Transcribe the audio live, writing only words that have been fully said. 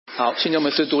好，现在我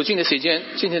们是读经的时间。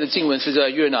今天的经文是在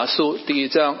约拿书第1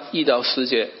章1到10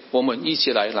节，我们一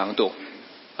起来朗读。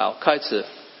好，开始。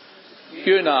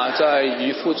约拿在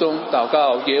渔夫中祷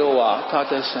告耶和华他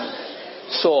的神，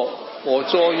说：我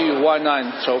遭遇患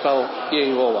难，求告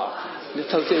耶和华，你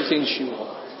特别应许我，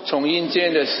从阴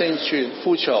间的深处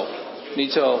呼求，你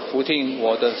就俯听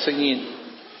我的声音。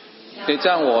你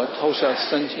将我投下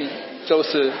深渊，就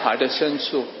是海的深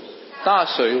处，大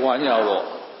水环绕我，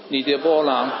你的波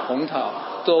浪洪涛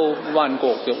都漫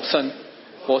过有身。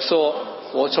我说：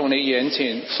我从你眼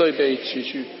前虽被除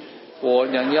去，我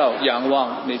仍要仰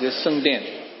望你的圣殿。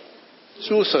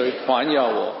诸水环绕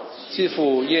我，几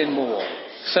乎淹没我，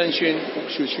深渊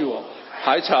除去我，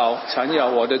海草缠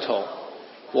绕我的头。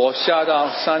我下到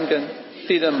山根，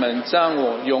地的门将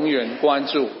我永远关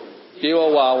住。耶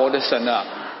和华我的神啊，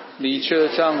你却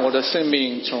将我的生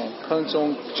命从坑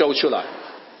中救出来。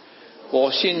我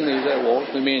心里在我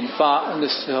里面发恩的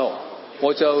时候，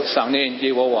我就想念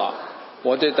耶和华。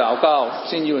我的祷告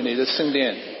进入你的圣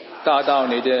殿，达到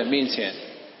你的面前。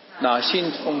那心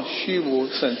中虚无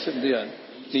神圣的人，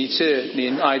你是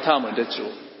怜爱他们的主。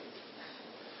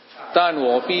但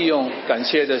我必用感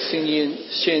谢的声音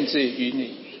献祭于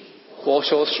你。我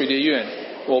所许的愿，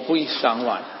我不偿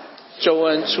还。救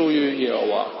恩出于耶和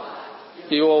华。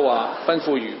耶和华吩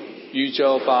咐鱼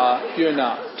就把约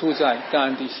拿吐在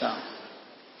干地上。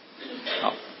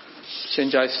好，现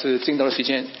在是敬祷的时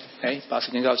间。把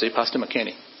时间交给 Pastor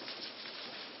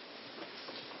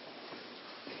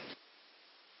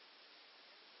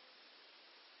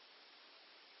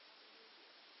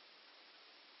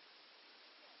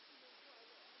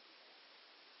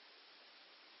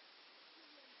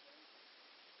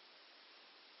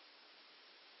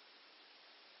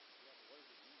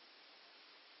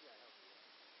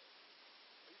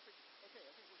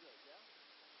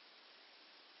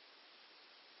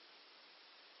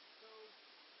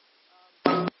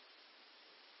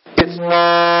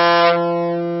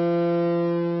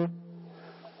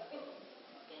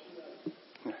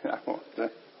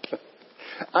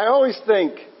always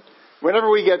think, whenever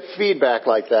we get feedback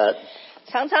like that,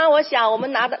 常常我想我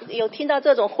们有听到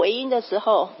这种回音的时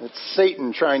候， it's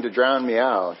Satan trying to drown me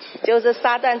out. 就是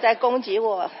撒旦在攻击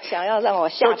我，想要让我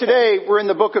So 下沉。 today we're in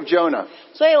the book of Jonah,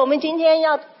 所以我们今天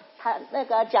要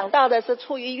讲到的是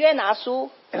出于约拿书。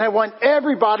 and I want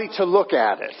everybody to look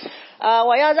at it.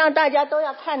 我要让大家都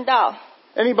要看到。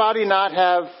 Anybody not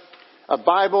have a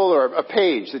Bible or a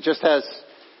page that just has,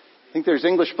 I think there's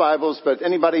English Bibles, but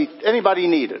anybody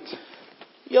need it?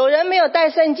 有人没有带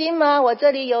圣经吗？我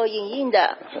这里有影印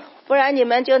的，不然你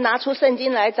们就拿出圣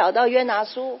经来，找到约拿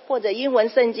书或者英文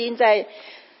圣经，在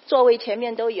座位前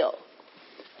面都有。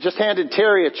 Just handed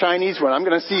Terry a Chinese one. I'm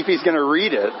going to see if he's going to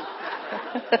read it.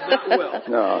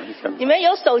 No, he's going to. 你们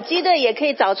有手机的也可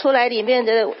以找出来里面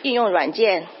的应用软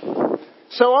件。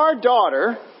 So our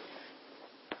daughter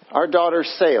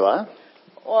Selah,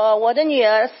 我的女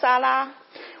儿莎拉，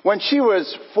 when she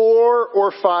was 4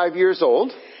 or 5 years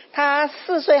old, 她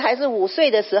4岁还是5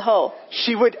岁的时候，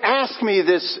 she would ask me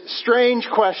this strange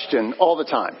question all the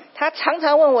time. 她常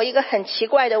常问我一个很奇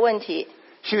怪的问题。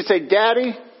 She would say,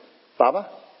 Daddy, Baba,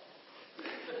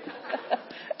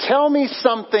 tell me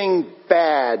something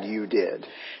bad you did.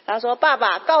 她说：“爸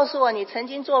爸，告诉我你曾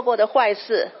经做过的坏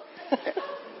事。”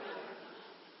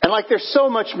 And like there's so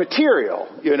much material,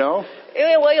 you know, 因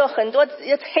为我有很多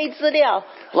黑资料，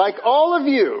 like all of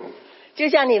you, 就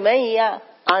像你们一样，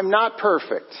 I'm not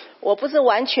perfect, 我不是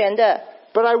完全的，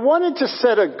 but I wanted to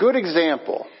set a good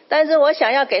example. 但是我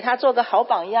想要给她做个好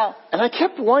榜样， And I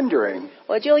kept wondering,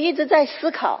 我就一直在思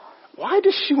考， why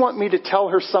does she want me to tell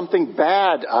her something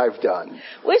bad I've done?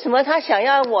 为什么她想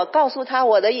要我告诉她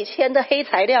我的以前的黑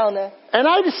材料呢？ And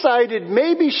I decided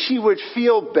maybe she would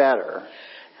feel better,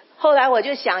 后来我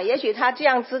就想，也许她这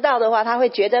样知道的话，她会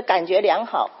觉得感觉良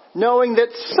好， knowing that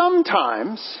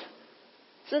sometimes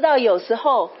知道有时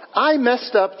候 I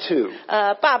messed up too.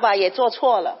 爸爸也做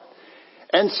错了，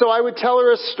 And so I would tell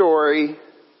her a story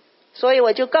所以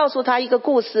我就告诉她一个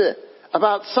故事，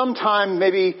 about sometime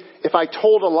maybe if I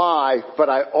told a lie,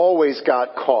 but I always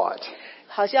got caught.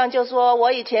 好像就说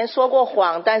我以前说过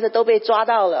谎，但是都被抓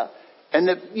到了。 And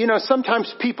that, you know,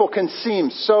 sometimes people can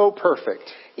seem so perfect.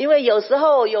 因为有时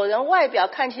候有人外表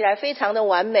看起来非常的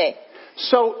完美，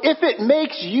 So if it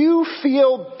makes you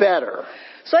feel better,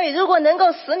 所以如果能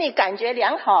够使你感觉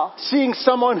良好， seeing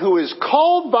someone who is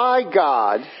called by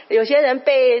God, 有些人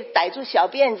被逮住小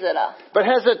辫子了， but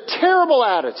has a terrible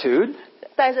attitude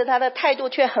但是他的态度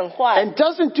却很坏， and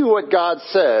doesn't do what God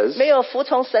says, 没有服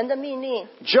从神的命令。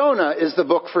 Jonah is the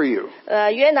book for you.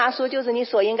 约拿书就是你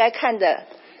所应该看的。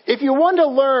If you want to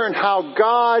learn how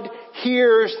God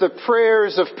hears the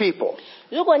prayers of people,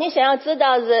 如果你想要知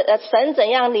道神怎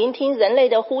样聆听人类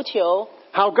的呼求，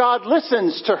 how God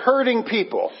listens to hurting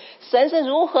people, 神是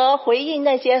如何回应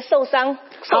那些受伤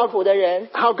受苦的人，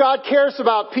 how God cares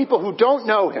about people who don't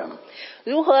know Him,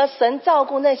 如何神照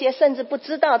顾那些甚至不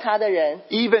知道他的人，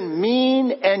 even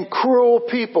mean and cruel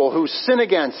people who sin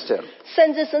against Him.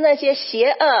 甚至是那些邪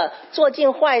恶做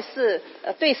尽坏事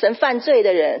对神犯罪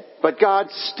的人， But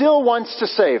God still wants to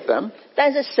save them.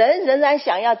 但是神仍然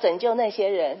想要拯救那些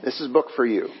人。 This is a book for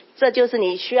you. 这就是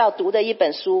你需要读的一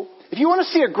本书。 If you want to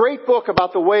see a great book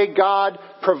about the way God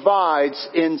provides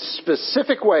in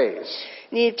specific ways,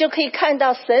 你就可以看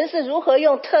到神是如何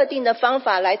用特定的方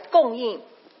法来供应，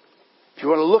 if you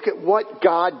want to look at what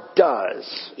God does,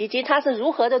 以及他是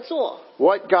如何的做，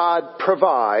 what God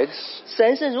provides,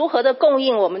 神是如何的供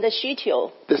应我们的需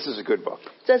求。 this is a good book.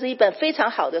 这是一本非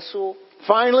常好的书。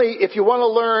 Finally, if you want to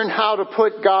learn how to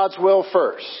put God's will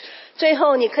first, 最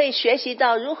后你可以学习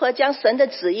到如何将神的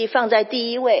旨意放在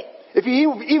第一位， if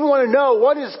you even want to know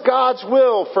what is God's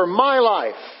will for my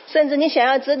life, 甚至你想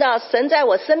要知道神在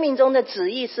我生命中的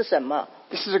旨意是什么，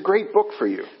 this is a great book for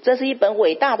you. 这是一本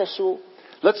伟大的书。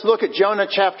 Let's look at Jonah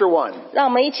chapter 1. 让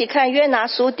我们一起看约拿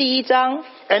书第1章。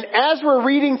 And as we're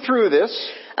reading through this,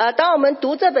 当我们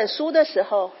读这本书的时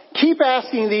候， keep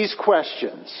asking these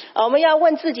questions. 我们要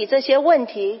问自己这些问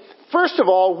题。 First of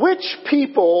all, which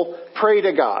people pray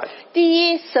to God?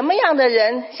 第一，什么样的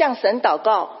人向神祷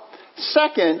告？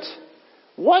 Second,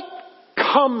 what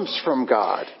comes from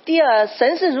God? 第二，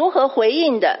神是如何回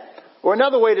应的？ Or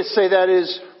another way to say that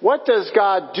is, what does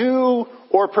God do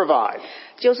or provide?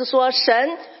 就是说，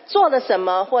神做了什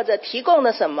么，或者提供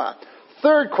了什么？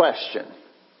 Third question,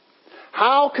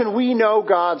 how can we know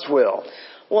God's will?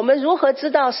 我们如何知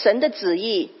道神的旨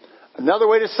意？ Another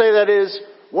way to say that is,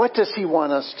 what does He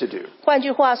want us to do? 换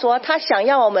句话说，他想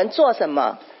要我们做什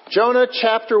么？ Jonah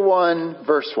chapter 1,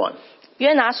 verse 1.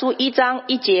 约拿书1章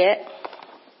1节。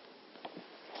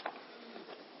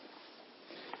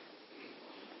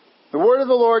The word of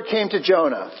the Lord came to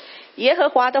Jonah. 耶和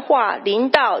华的话临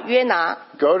到约拿，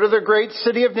 Go to the great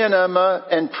city of Nineveh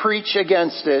and preach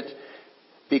against it,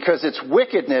 because its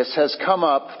wickedness has come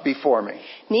up before me.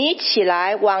 你起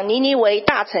来往尼尼微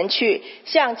大城去，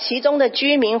向其中的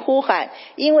居民呼喊，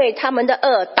因为他们的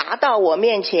恶达到我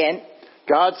面前。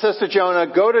 God says to Jonah,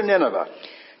 go to Nineveh.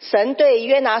 神对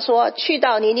约拿说，去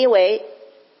到尼尼微。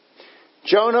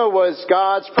 Jonah was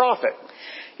God's prophet.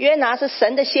 约拿是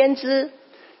神的先知，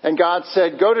 And God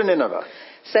said, go to Nineveh.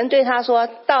 神对他说，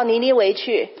到尼尼微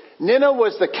去。 Nineveh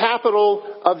was the capital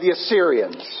of the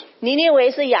Assyrians. 尼尼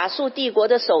微是亚述帝国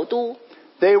的首都，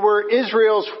 They were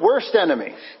Israel's worst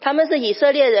enemy, 他们是以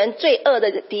色列人最恶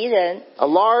的敌人， a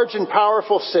large and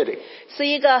powerful city 是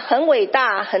一个很伟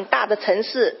大很大的城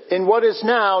市。 in what is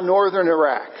now northern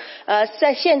Iraq,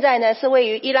 在现在呢是位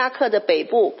于伊拉克的北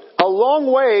部， a long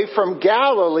way from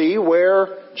Galilee where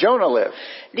Jonah lived,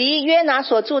 离约拿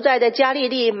所住在的加利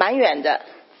利蛮远的，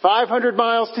 500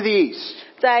 miles to the east.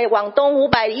 在往东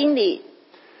500英里。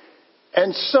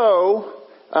 And so,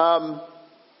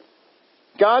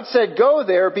 God said, go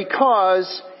there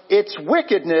because its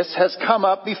wickedness has come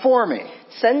up before me.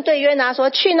 神对约拿说，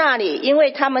去那里，因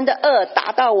为他们的恶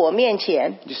达到我面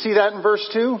前。 You see that in verse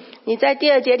 2? 你在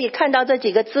第2节里看到这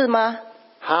几个字吗？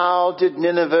 How did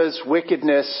Nineveh's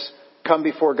wickedness come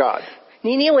before God?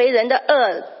 尼尼微人的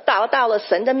恶达到了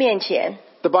神的面前。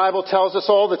 The Bible tells us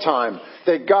all the time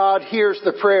that God hears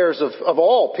the prayers of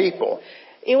all people.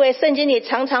 因为圣经里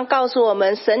常常告诉我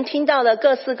们，神听到了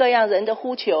各式各样人的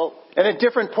呼求。 And at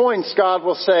different points, God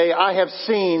will say, I have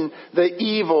seen the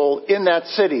evil in that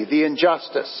city, the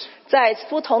injustice. 在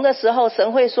不同的时候，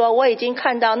神会说，我已经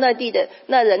看到那地的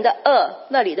那人的恶，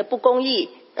那里的不公义。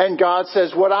 And God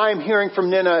says, what I'm hearing from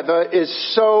Nineveh is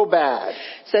so bad.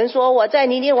 神说，我在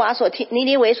尼尼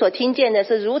微所听见的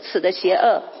是如此的邪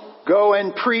恶， Go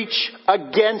and preach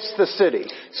against the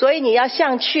city. 所以你要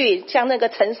向那个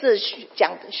城市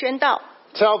宣道，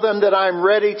 Tell them that I'm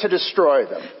ready to destroy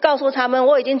them, 告诉他们，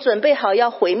我已经准备好要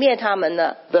毁灭他们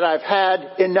了， that I've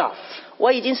had enough.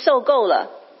 我已经受够了。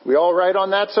 We all right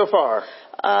on that so far?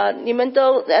 你们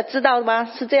都知道吗？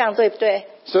是这样对不对？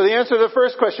 So the answer to the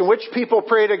first question, which people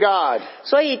pray to God?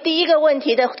 所以第一个问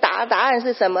题的答案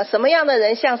是什么？什么样的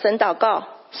人向神祷告？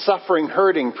 Suffering,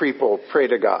 hurting people pray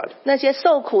to God. 那些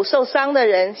受苦受伤的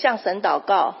人向神祷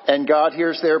告， And God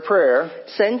hears their prayer,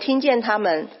 神听见他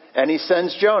们， and He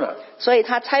sends Jonah. 所以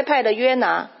他差派了约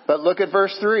拿。 But look at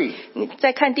verse 3. 你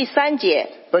再看第3节，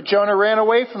 But Jonah ran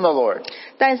away from the Lord.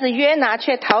 但是约拿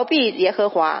却逃避耶和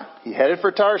华， He headed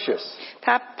for Tarshish.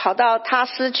 他跑到他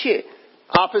斯去。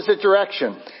Opposite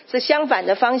direction. 是相反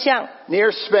的方向，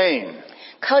 Near Spain.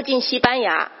 靠近西班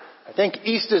牙。 I think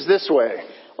east is this way.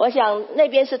 我想那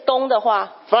边是东的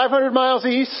话500 miles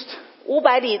east.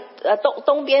 ，500里，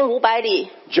东边500里，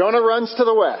 Jonah runs to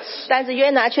the west. 但是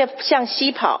约拿却向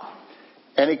西跑。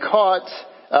 And he caught,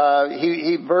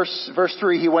 verse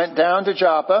 3, he went down to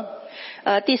Joppa.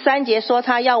 第3节说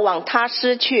他要往他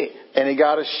施去， And he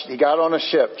got on a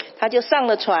ship. 他就上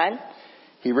了船，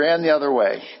 He ran the other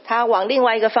way. 他往另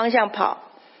外一个方向跑。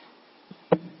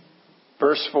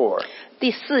 Verse 4.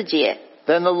 第4节，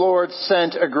 Then the Lord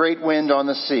sent a great wind on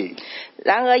the sea.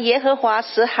 然而耶和华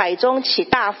使海中起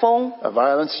大风， A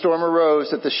violent storm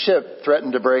arose that the ship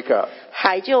threatened to break up.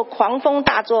 海就狂风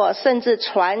大作，甚至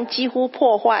船几乎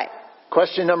破坏。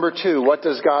 Question number 2, what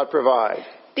does God provide?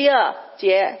 第2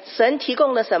节，神提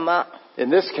供了什么？ In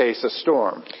this case, a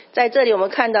storm. 在这里我们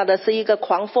看到的是一个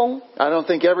狂风。 I don't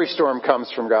think every storm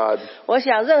comes from God, 我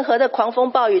想任何的狂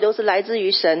风暴雨都是来自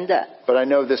于神的， but I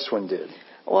know this one did.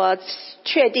 我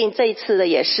确定这一次的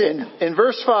也是。 In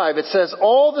verse 5, it says,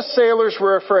 all the sailors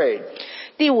were afraid,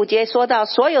 第5节说到，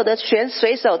所有的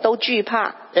水手都惧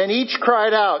怕， and each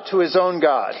cried out to his own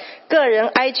God. 个人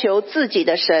哀求自己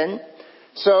的神。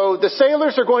 So the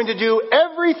sailors are going to do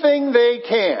everything they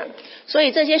can. 所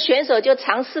以这些选手就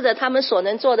尝试着他们所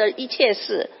能做的一切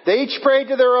事， They each prayed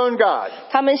to their own God.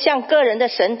 他们向个人的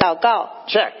神祷告，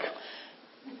 Check.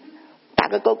 打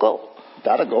个勾勾。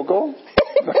That a go-go?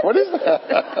 What is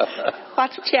that?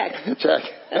 What check? Check.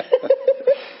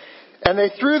 And they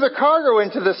threw the cargo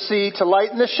into the sea to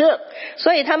lighten the ship.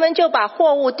 所以他们就把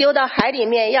货物丢到海里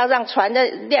面，要让船的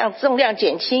重量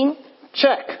减轻。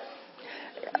Check.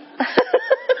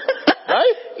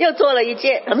 Right? 又做了一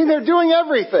件， I mean, they're doing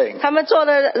everything. 他们做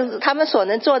了他们所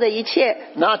能做的一切，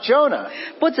 Not Jonah.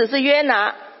 不只是约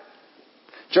拿，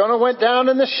 Jonah went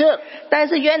down in the ship, 但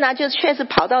是约拿就确实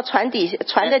跑到船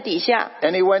的底下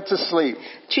and he went to sleep.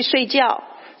 去睡觉。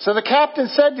 So the captain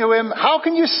said to him, how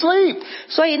can you sleep?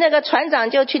 所以那个船长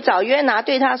就去找约拿，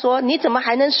对他说：“你怎么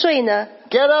还能睡呢？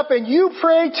 Get up and you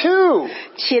pray too.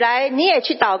 起来，你也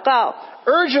去祷告，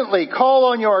 Urgently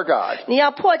call on your God. 你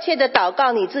要迫切的祷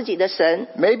告你自己的神，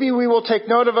 Maybe we will take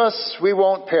note of us, we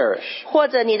won't perish. 或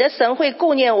者你的神会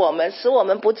顾念我们，使我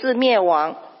们不致灭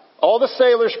亡。” All the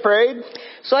sailors prayed.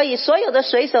 所以所有的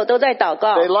水手都在祷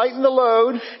告， They lightened the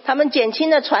load. 他们减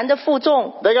轻了船的负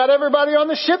重， They got everybody on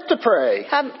the ship to pray.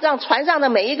 他让船上的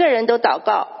每一个人都祷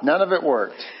告， None of it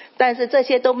worked. 但是这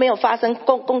些都没有发生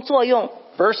作用。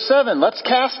 Verse 7, let's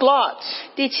cast lots.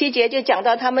 第7节就讲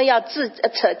到他们要扯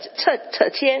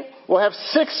签， We'll have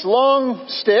 6 long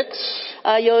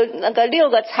sticks, 有那个6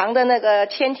个长的那个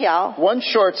签条， 1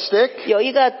 short stick, 有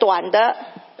一个短的，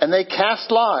 and they cast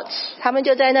lots. 他们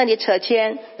就在那里扯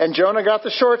签， And Jonah got the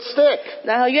short stick.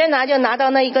 然后约拿就拿到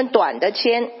那一根短的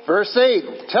签。 Verse 8,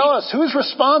 tell us who's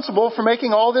responsible for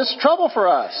making all this trouble for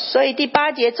us? 所以第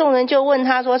8节众人就问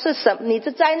他说：“是什么？你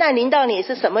这灾难临到你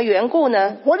是什么缘故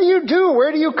呢？ What do you do?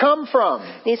 Where do you come from?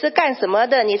 你是干什么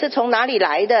的？你是从哪里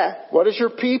来的？ What is your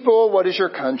people? What is your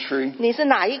country? 你是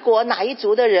哪一国哪一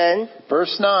族的人？”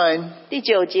 Verse 9, 第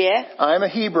9节， I'm a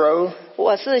Hebrew.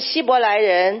 我是希伯来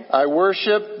人， I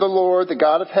worship the Lord, the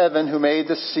God of heaven, who made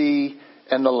the sea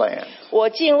and the land. 我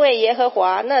敬畏耶和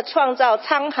华，那创造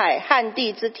沧海旱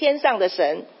地之天上的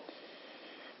神。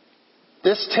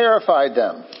 This terrified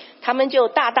them. 他们就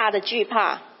大大的惧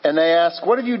怕， And they asked,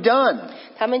 what have you done?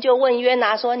 他们就问约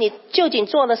拿说：“你究竟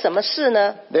做了什么事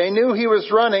呢？” They knew he was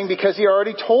running because he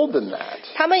already told them that.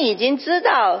 他们已经知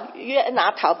道约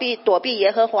拿躲避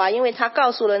耶和华，因为他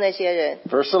告诉了那些人。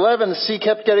 Verse 11, the sea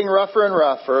kept getting rougher and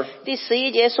rougher. 第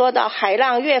11节说到海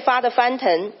浪越发的翻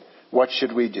腾， What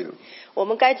should we do? 我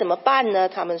们该怎么办呢？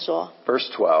他们说。 Verse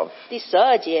 12, 第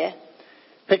12节，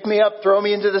 pick me up, throw me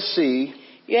into the sea.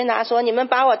 约拿说：“你们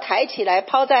把我抬起来，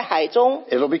抛在海中，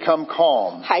 It'll become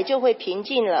calm. 海就会平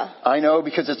静了。 I know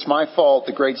because it's my fault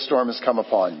the great storm has come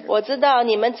upon you. 我知道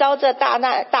你们遭这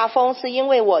大风是因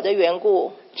为我的缘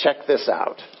故。” Check this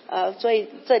out. 所以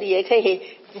这里也可以。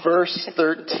 Verse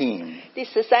 13. 第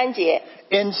13节，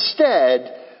 Instead,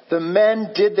 the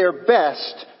men did their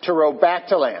best to row back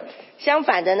to land. 相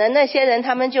反的呢，那些人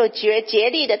他们就竭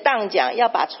力的荡桨，要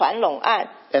把船拢岸。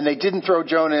And they didn't throw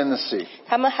Jonah in the sea.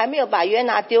 他们还没有把约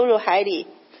拿丢入海里，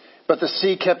 But the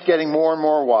sea kept getting more and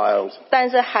more wild. 但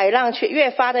是海浪却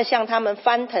越发的向他们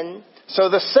翻腾。 So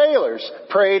the sailors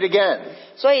prayed again.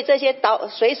 所以这些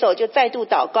水手就再度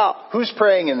祷告。 Who's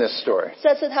praying in this story?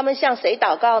 这次他们向谁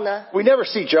祷告呢？ We never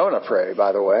see Jonah pray,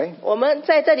 by the way. 我们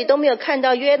在这里都没有看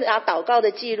到约拿祷告的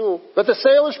记录， But the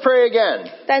sailors pray again.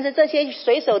 但是这些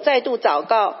水手再度祷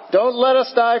告， Don't let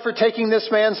us die for taking this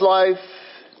man's life.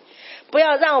 不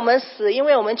要让我们死，因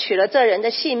为我们取了这人的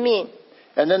性命。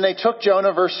 And then they took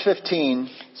Jonah, verse 15,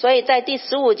 所以在第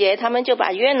15节，他们就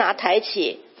把约拿抬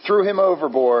起， threw him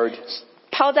overboard,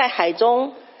 抛在海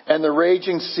中， and the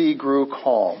raging sea grew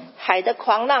calm. 海的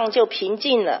狂浪就平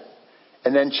静了。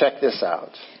 And then check this out.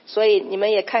 所以你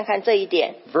们也看看这一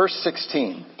点。 Verse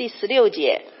 16, 第16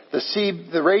节，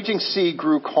 the raging sea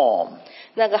grew calm.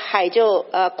 那个海就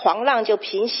狂浪就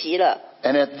平息了。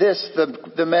 And at this,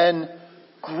 the men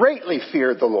greatly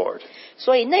feared the Lord.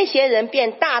 所以那些人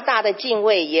便大大的敬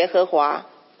畏耶和华。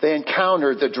 They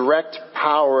encountered the direct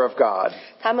power of God,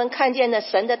 他们看见了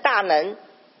神的大能，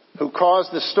 who caused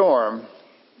the storm,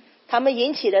 他们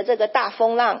引起了这个大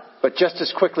风浪， but just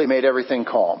as quickly made everything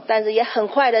calm. 但是也很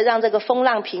快的让这个风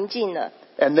浪平静了。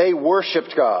 And they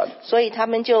worshiped God. 所以他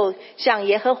们就向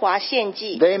耶和华献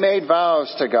祭， They made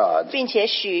vows to God. 并且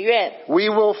许愿， We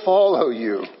will follow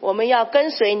you. 我们要跟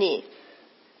随你。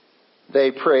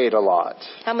 They prayed a lot.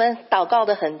 他们祷告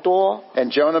的很多，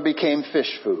 And Jonah became fish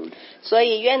food. 所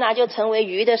以约拿就成为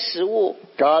鱼的食物。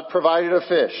 God provided a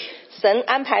fish. 神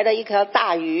安排了一条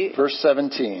大鱼。 Verse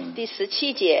 17. 第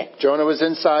17节， Jonah was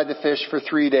inside the fish for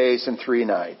 3 days and 3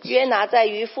 nights. 约拿在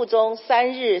鱼腹中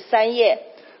3日3夜。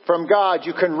 From God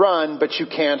you can run, but you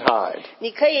can't hide.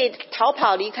 你可以逃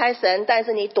跑离开神，但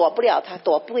是你躲不了他，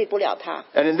躲避不了他。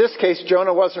 And in this case,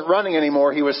 Jonah wasn't running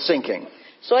anymore, he was sinking.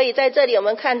 所以在这里我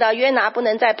们看到约拿不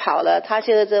能再跑了，他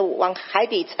就是往海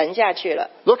底沉下去了。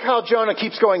 Look how Jonah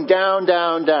keeps going down,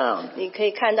 down, down. 你可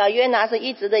以看到约拿是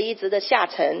一直的下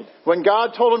沉。 When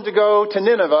God told him to go to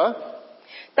Nineveh,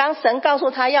 当神告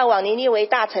诉他要往尼尼微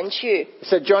大城去， it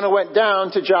said Jonah went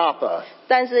down to Joppa.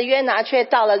 但是约拿却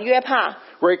到了约帕，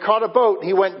 Where he caught a boat,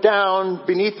 he went down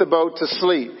beneath the boat to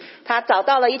sleep. 他找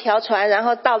到了一条船，然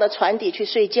后到了船底去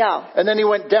睡觉， And then he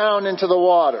went down into the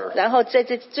water. 然后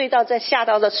再下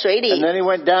到了水 And 里， then he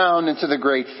went down into the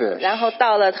great fish. 然后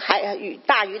到了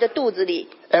大鱼的肚子里，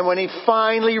 And when he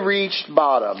finally reached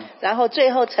bottom, 然后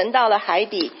最后沉到了海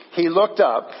底， he looked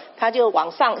up 他就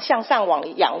向上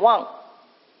仰望，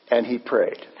 and he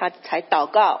prayed, 他才祷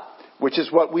告。 which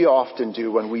is what we often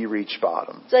do when we reach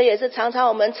bottom. 这也是常常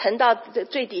我们沉到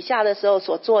最底下的时候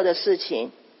所做的事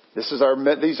情。 These are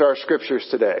our scriptures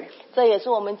today. 这也是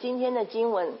我们今天的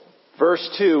经文。 Verse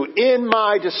 2, in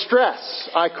my distress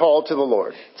I called to the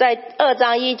Lord, 在2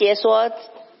章1节说，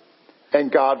 and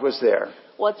God was there.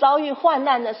 我遭遇患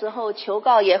难的时候，求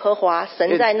告耶和华，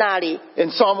神在那里。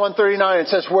 In Psalm 139 it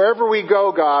says, wherever we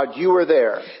go, God, you are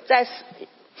there. 在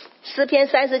诗篇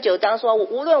39章说，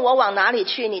无论我往哪里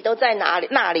去，你都在那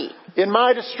里。 In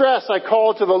my distress I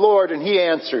called to the Lord, and he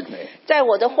answered me. 在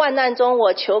我的患难中，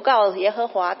我求告耶和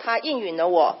华，他应允了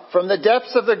我。 From the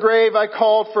depths of the grave I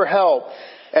called for help,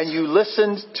 and you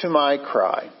listened to my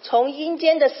cry. 从阴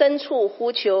间的深处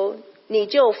呼求，你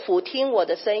就俯听我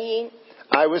的声音。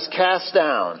 I was cast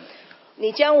down.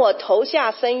 你将我投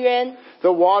下深渊， The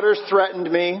waters threatened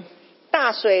me.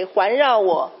 大水环绕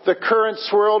我， The current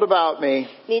swirled about me.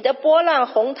 你的波浪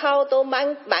洪涛都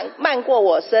漫过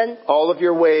我身， All of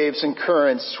your waves and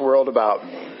currents swirled about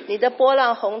me. 你的波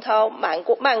浪洪涛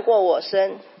漫过我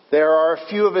身。 There are a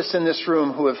few of us in this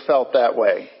room who have felt that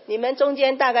way. 你们中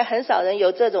间大概很少人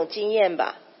有这种经验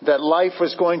吧？ That life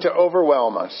was going to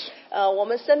overwhelm us. 我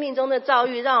们生命中的遭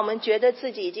遇让我们觉得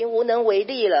自己已经无能为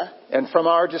力了。 And from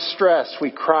our distress,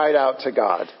 we cried out to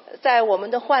God. 在我们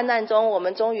的患难中，我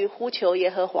们终于呼求耶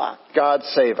和华， God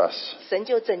save us. 神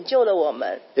就拯救了我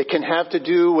们。 It can have to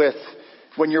do with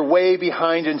when you're way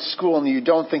behind in school and you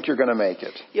don't think you're going to make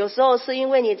it. 有时候是因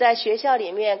为你在学校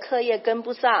里面课业跟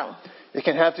不上， It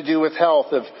can have to do with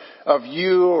health of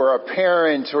you or a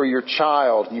parent or your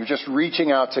child, and you're just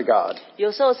reaching out to God.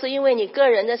 有时候是因为你个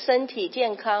人的身体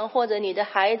健康，或者你的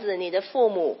孩子、你的父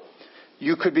母。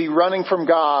 You could be running from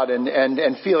God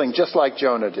and feeling just like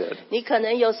Jonah did. 你可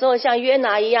能有时候像约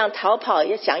拿一样逃跑，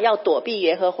也想要躲避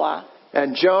耶和华。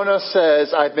 And Jonah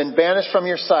says, I've been banished from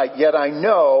your sight, yet I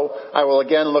know I will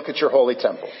again look at your holy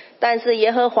temple. 但是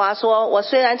耶和华说，我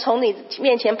虽然从你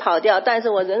面前跑掉，但是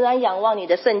我仍然仰望你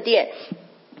的圣殿。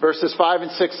 Verses 5 and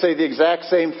 6 say the exact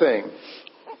same thing.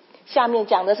 下面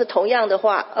讲的是同样的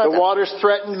话。 The waters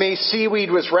threatened me,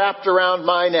 seaweed was wrapped around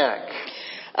my neck.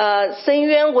 深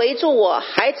渊围住我，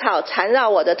海草缠绕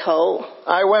我的头。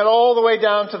 I went all the way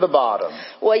down to the bottom.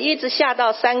 我一直下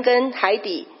到山根海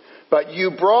底， But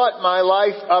you brought my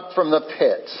life up from the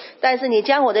pit. 但是你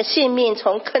将我的性命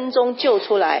从坑中救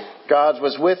出来。 God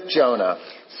was with Jonah.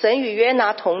 神与约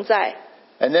拿同在。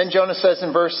 And then Jonah says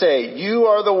in verse 8, you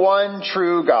are the one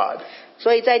true God.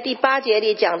 所以在第8节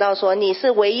里讲到说，你是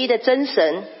唯一的真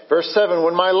神。Verse 7,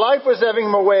 when my life was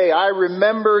ebbing away, I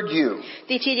remembered you.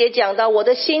 第7节讲到，我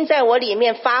的心在我里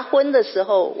面发昏的时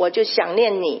候，我就想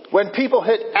念你。When people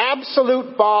hit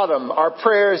absolute bottom, our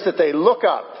prayer is that they look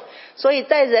up. 所以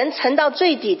在人沉到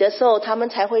最底的时候，他们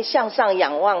才会向上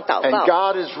仰望祷 And 告。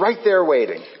 God is right there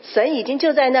waiting. 神已经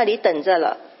就在那里等着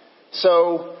了。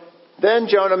 So then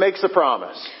Jonah makes a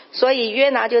promise. 所以约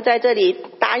拿就在这里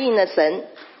答应了神，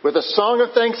 With a song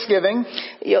of thanksgiving,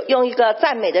 用一个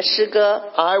赞美的诗歌，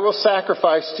 I will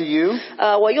sacrifice to you.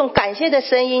 我用感谢的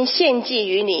声音献祭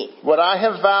于你。 What I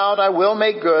have vowed, I will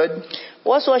make good.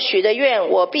 我所许的愿，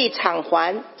我必偿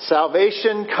还。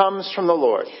 Salvation comes from the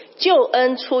Lord. 救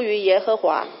恩出于耶和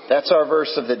华。 That's our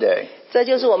verse of the day. 这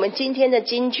就是我们今天的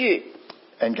金句。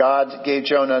 And God gave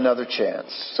Jonah another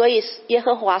chance. 所以耶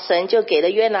和华神就给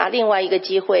了约拿另外一个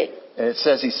机会。 And it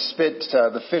says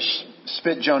the fish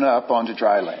spit Jonah up onto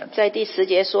dry land. 在第10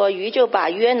节说，鱼就把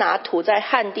约拿吐在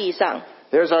旱地上。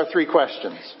 There's our 3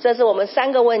 questions. 这是我们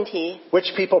3个问题。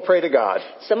 Which people pray to God?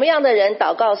 什么样的人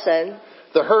祷告神？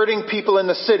 The hurting people in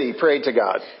the city prayed to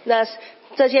God. 那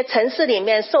这些城市里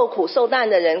面受苦受难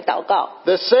的人祷告。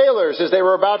 The sailors, as they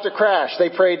were about to crash, they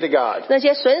prayed to God. 那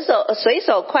些水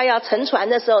手快要沉船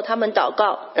的时候，他们祷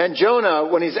告。 And Jonah,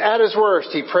 when he's at his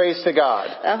worst, he prays to God.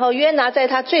 然后约拿在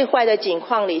他最坏的境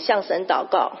况里向神祷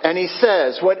告。 And he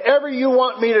says, whatever you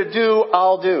want me to do,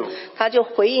 I'll do. 他就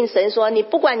回应神说，你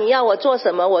不管你要我做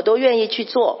什么，我都愿意去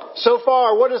做。 So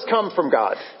far, what has come from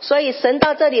God? 所以神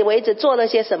到这里为止做了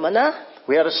些什么呢？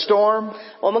 We had a storm.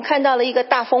 我们看到了一个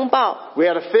大风暴， We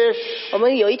had a fish. 我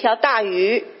们有一条大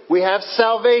鱼， We have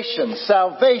salvation.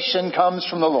 Salvation comes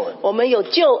from the Lord. 我们有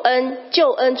救恩，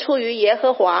救恩出于耶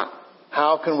和华。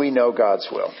 How can we know God's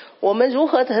will? 我们如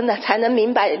何才能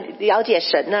明白了解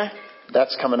神呢？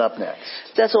 That's coming up next.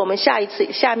 这是我们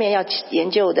下面要研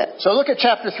究的。 So look at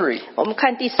chapter 3. 我们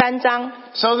看第3章。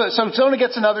So Jonah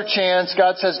gets another chance.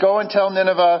 God says, go and tell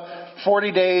Nineveh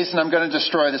 40 days and I'm going to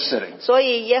destroy the city. 所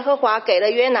以耶和华给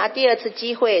了约拿第2次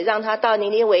机会，让他到尼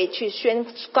尼微去宣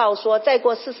告说，再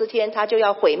过40天他就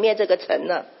要毁灭这个城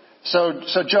了。 So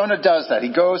Jonah does that.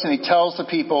 He goes and he tells the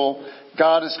people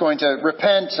God is going to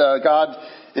repent. God,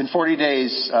 in 40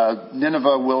 days,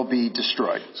 Nineveh will be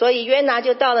destroyed. 所以约拿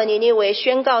就到了尼尼微，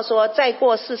宣告说，再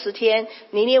过40天，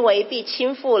尼尼微必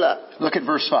倾覆了。 Look at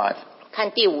verse 5.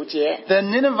 看第5节， The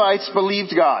Ninevites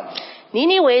believed God. 尼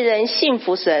尼微人信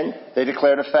服神， They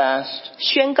declared a fast.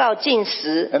 宣告禁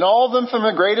食， And all of them from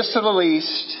the greatest to the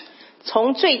least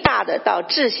从最大的到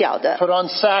至小的， put on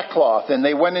sackcloth and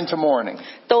they went into mourning.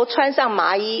 都穿上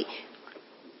麻衣。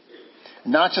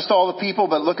 Not just all the people,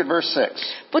 but look at verse 6.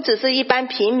 不只是一般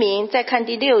平民。再看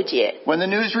第6节， When the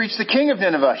news reached the king of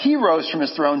Nineveh, he rose from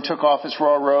his throne, took off his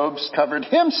royal robes, covered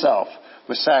himself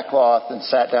with sackcloth, and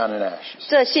sat down in ashes.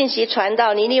 这信息传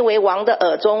到尼尼微王的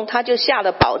耳中，他就下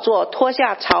了宝座，脱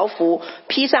下朝服，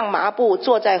披上麻布，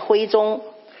坐在灰中。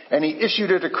 And he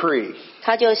issued a decree.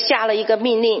 他就下了一个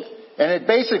命令， And it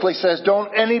basically says, don't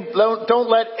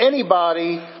let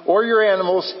anybody or your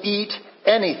animals eat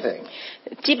anything.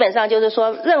 基本上就是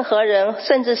说，任何人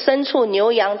甚至牲畜、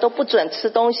牛羊都不准吃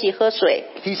东西、喝水。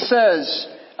 He says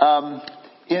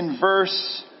in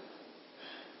verse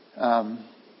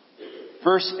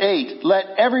 8,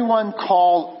 let everyone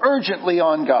call urgently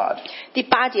on God. 第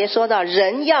8节说到，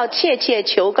人要切切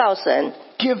求告神，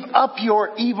 Give up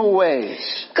your evil ways.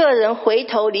 个人回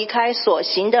头离开所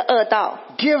行的恶道，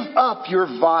 Give up your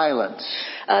violence.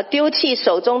 丢弃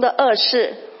手中的恶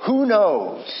事。 Who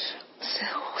knows?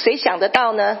 谁想得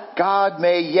到呢？ God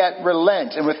may yet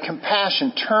relent and with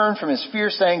compassion turn from his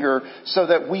fierce anger so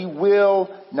that we will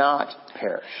not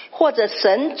perish. 或者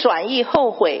神转意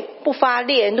后悔，不发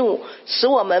烈怒，使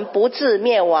我们不致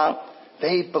灭亡。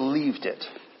 They believed it.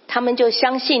 他们就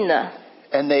相信了，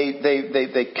 And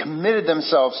they committed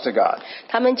themselves to God.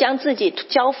 他们将自己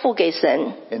交付给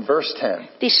神。 In verse 10,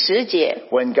 第10节，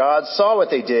 when God saw what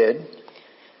they did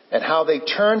and how they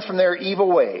turned from their evil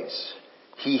ways,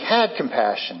 he had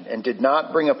compassion and did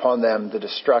not bring upon them the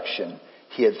destruction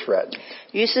he had threatened.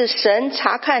 于是神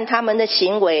察看他们的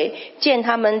行为，见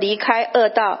他们离开恶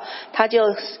道，他就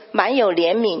满有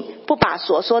怜悯，不把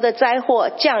所说的灾祸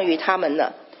降于他们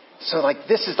了。 So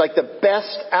this is like the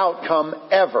best outcome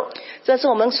ever. 这是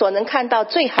我们所能看到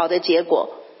最好的结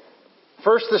果。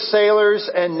 First the sailors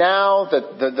and now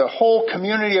the whole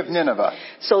community of Nineveh.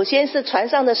 首先是船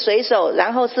上的水手，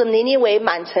然后是尼尼微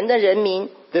满城的人民。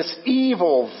 This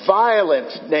evil, violent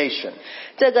nation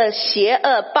这个邪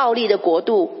恶暴力的国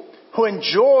度， who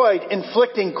enjoyed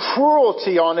inflicting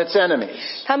cruelty on its enemies.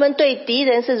 他们对敌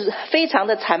人是非常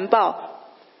的残暴。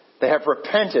They have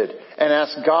repented and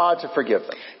asked God to forgive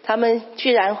them. 他们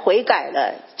居然悔改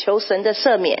了，求神的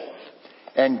赦免，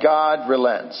 And God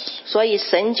relents. 所以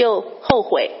神就后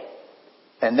悔。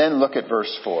 And then look at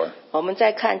verse 4. 我们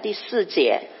再看第4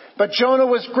节， But Jonah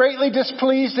was greatly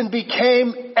displeased and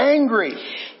became angry.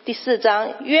 第4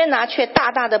章，约拿却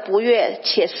大大的不悦，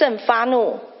且甚发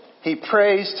怒。 He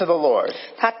prays to the Lord.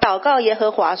 他祷告耶和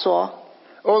华说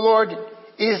O Lord,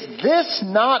 is this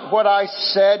not what I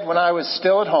said when I was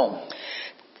still at home?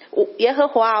 耶和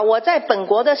华，我在本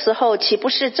国的时候，岂不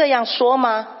是这样说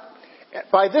吗？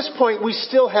 By this point, we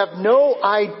still have no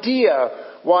idea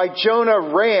why Jonah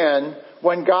ran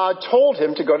when God told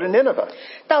him to go to Nineveh.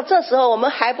 到这时候，我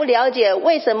们还不了解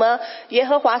为什么耶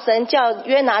和华神叫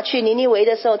约拿去尼尼微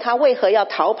的时候，他为何要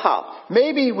逃跑。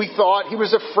 Maybe we thought he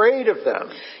was afraid of them.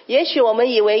 也许我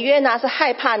们以为约拿是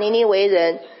害怕尼尼微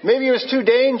人， Maybe it was too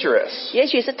dangerous. 也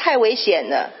许是太危险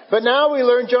了。 But now we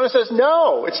learn Jonah says,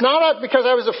 no, it's not because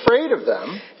I was afraid of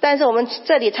them. 但是我们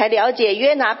这里才了解，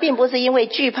约拿并不是因为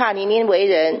惧怕尼尼微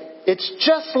人， It's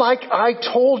just like I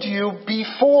told you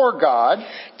before, God.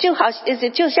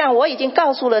 就像我已经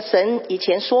告诉了神以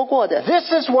前说过的。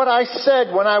 This is what I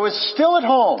said when I was still at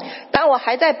home. 当我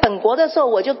还在本国的时候，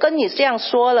我就跟你这样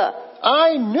说了。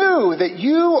 I knew that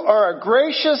you are a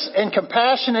gracious and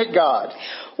compassionate God,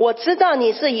 我知道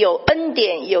你是有恩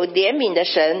典、有怜悯的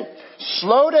神，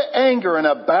 slow to anger and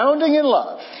abounding in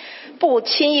love, 不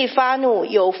轻易发怒，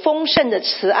有丰盛的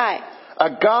慈爱， a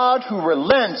God who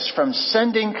relents from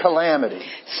sending calamity.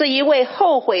 是一位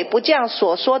后悔不降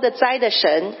所说的灾的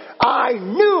神。 I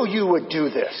knew you would do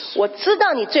this. 我知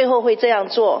道你最后会这样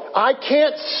做， I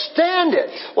can't stand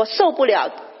it. 我受不了，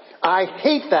 I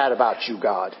hate that about you,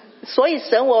 God, 所以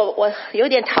神我有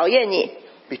点讨厌你，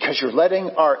 because you're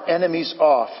letting our enemies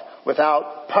off without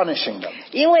punishing them.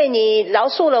 因为你饶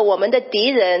恕了我们的敌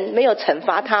人，没有惩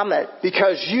罚他们，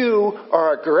 Because you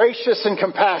are a gracious and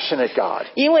compassionate God.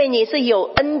 因为你是有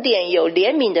恩典、有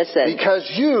怜悯的神，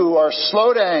 Because you are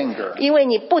slow to anger. 因为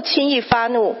你不轻易发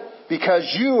怒，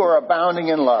 Because you are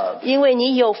abounding in love. 因为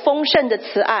你有丰盛的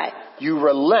慈爱， You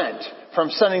relent from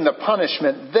sending the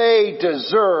punishment they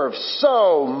deserve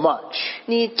so much.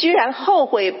 你居然后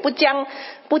悔不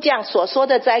将所说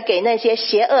的灾给那些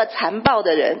邪恶残暴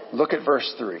的人。 Look at verse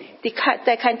 3.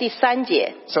 再看第3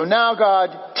节， So now,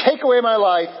 God, take away my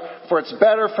life, for it's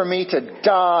better for me to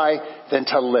die than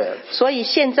to live. 所以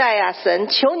现在啊，神，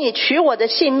求你取我的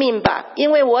性命吧，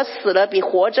因为我死了比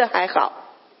活着还好。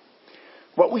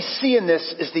 What we see in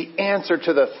this is the answer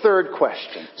to the third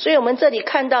question. 所以我们这里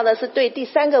看到的是对第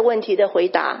3个问题的回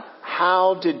答。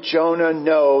 How did Jonah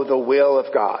know the will of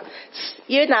God?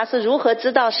 约拿是如何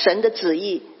知道神的旨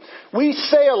意？ We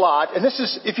say a lot, and this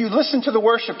is, if you listen to the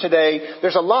worship today,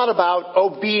 there's a lot about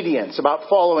obedience, about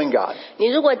following God. 你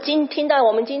如果听到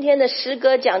我们今天的诗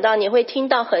歌讲到，你会听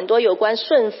到很多有关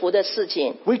顺服的事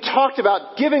情。 We talked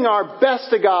about giving our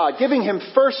best to God, giving Him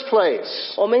first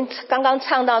place. 我们刚刚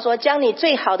唱到说，将你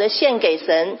最好的献给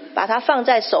神，把它放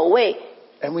在首位。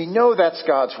 And we know that's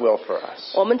God's will for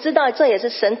us. 我们知道这也是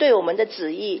神对我们的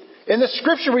旨意。 In the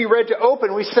scripture we read to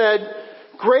open, we said,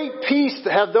 great peace to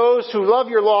have those who love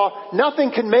your law.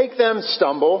 Nothing can make them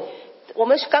stumble. 我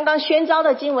们刚刚宣召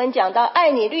的经文讲到，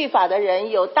爱你律法的人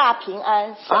有大平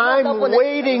安，什么都不 I'm 能。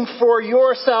 waiting for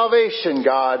your salvation,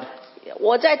 God.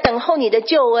 我在等候你的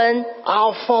救恩，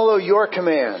 I'll follow your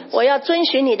commands. 我要遵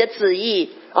循你的旨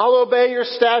意， I'll obey your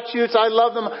statutes. I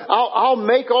love them. I'll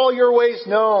make all your ways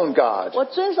known, God. 我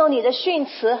遵守你的训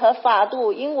词和法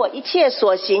度，因我一切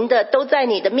所行的都在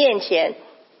你的面前。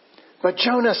 But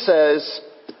Jonah says,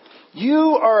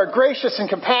 you are a gracious and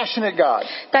compassionate God.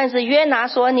 但是约拿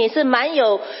说，你是满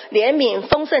有怜悯、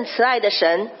丰盛慈爱的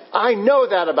神， I know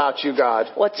that about you, God.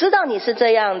 我知道你是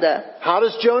这样的。 How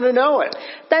does Jonah know it?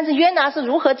 但是约拿是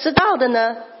如何知道的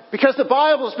呢？ Because the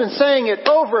Bible's been saying it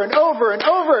over and over and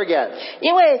over again.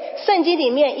 因为圣经里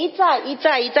面一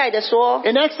再的说，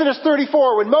 In Exodus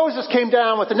 34, when Moses came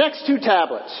down with the next 2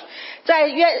 tablets, 在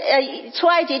出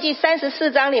埃及记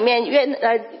34章里面，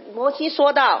摩西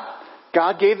说到，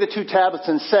 God gave the 2 tablets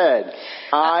and said,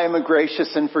 I am a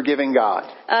gracious and forgiving God.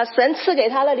 神赐给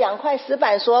他了2块石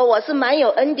板，说我是满有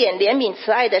恩典、怜悯、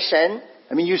慈爱的神。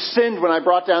 I mean, you sinned when I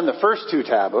brought down the first 2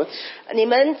 tablets. 你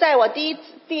们在我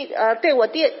对我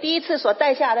第一次所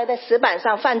带下来的石板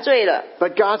上犯罪了。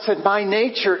 But God said, my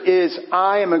nature is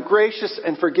I am a gracious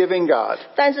and forgiving God.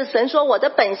 但是神说，我的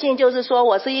本性就是说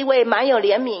我是一位满有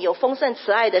怜悯、有丰盛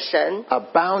慈爱的神，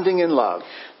 Abounding in love,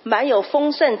 满有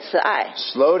丰盛慈爱，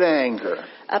 slow to anger.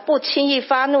 不轻易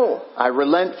发怒。 I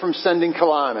relent from sending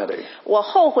calamity. 我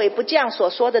后悔不降所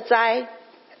说的灾。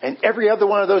And every other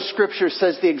one of those scriptures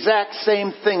says the exact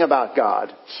same thing about God.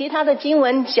 其他的经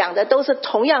文讲的都是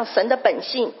同样神的本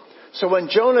性。So when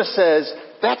Jonah says,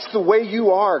 that's the way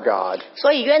you are, God,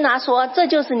 所以约拿说这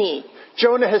就是你。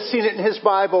 Jonah has seen it in his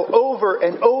Bible over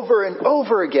and over and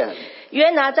over again.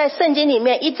 约拿在圣经里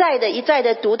面一再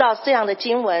的读到这样的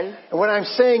经文。 And what I'm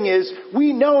saying is,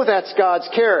 we know that's God's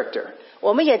character.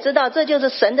 我们也知道这就是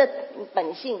神的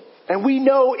本性。 And we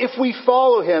know if we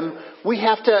follow him, we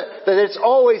have to, that it's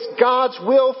always God's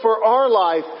will for our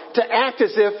life to act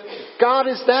as if God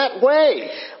is that way.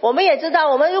 我们也知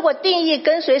道，我们如果定义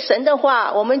跟随神的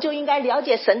话，我们就应该了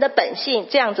解神的本性，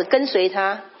这样子跟随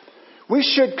他。 We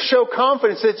should show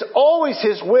confidence that it's always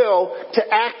his will to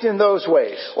act in those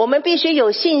ways. 我们必须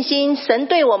有信心，神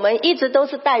对我们一直都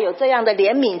是带有这样的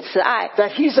怜悯慈爱， That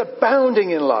he's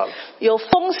abounding in love. 有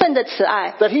丰盛的慈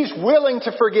爱， That he's willing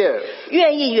to forgive.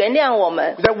 愿意原谅我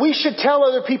们。 That we should tell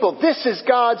other people this is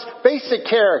God's basic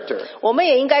character. 我们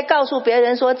也应该告诉别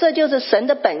人说，这就是神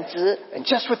的本质。 And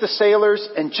just with the sailors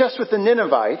and just with the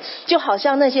Ninevites, 就好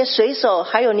像那些水手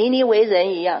还有尼尼微人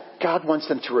一样， God wants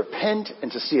them to repent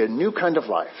and to see a new kind of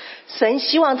life. 神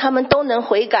希望他们都能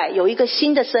悔改，有一个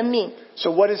新的生命。 So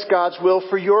what is God's will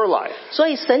for your life? 所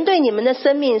以神对你们的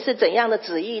生命是怎样的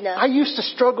旨意呢？ I used to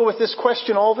struggle with this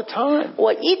question all the time.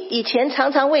 我以前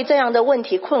常常为这样的问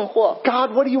题困惑。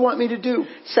 God, what do you want me to do?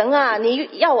 神啊，你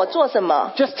要我做什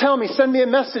么？ Just tell me, send me a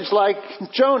message like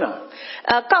Jonah.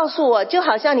 告诉我，就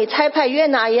好像你差派约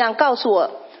拿一样，告诉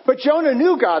我。 But Jonah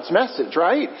knew God's message,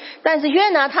 right? 但是约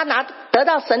拿他得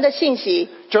到神的信息。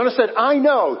 Jonah said, I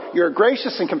know you're a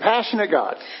gracious and compassionate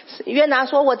God. 约拿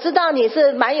说，我知道你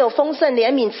是满有丰盛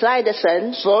怜悯慈爱的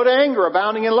神， Slow to anger,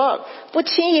 abounding in love. 不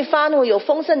轻易发怒，有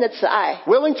丰盛的慈爱，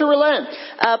 Willing to relent.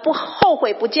 不后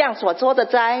悔不降所作的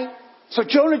灾。 So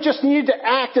Jonah just needed to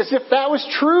act as if that was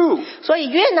true. 所以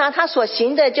约拿他所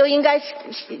行的就应该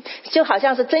就好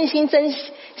像是真心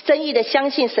真意的相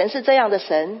信神是这样的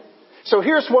神。 So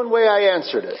here's one way I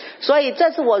answered it. 所以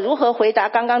这是我如何回答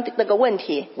刚刚那个问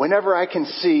题。 Whenever I can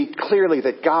see clearly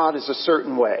that God is a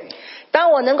certain way,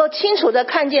 当我能够清楚地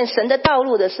看见神的道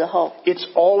路的时候， it's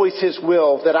always his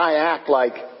will that I act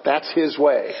like that's his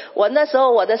way. 我那时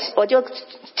候我就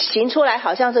行出来，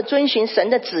好像是遵循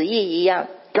神的旨意一样。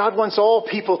 God wants all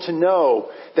people to know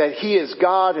that he is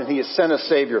God and he has sent a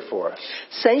Savior for us.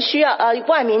 神需要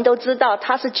万民都知道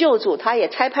他是救主，他也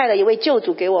差派了一位救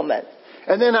主给我们。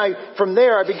 And then from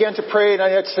there I began to pray, and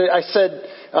I said,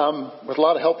 with a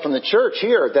lot of help from the church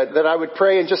here, that I would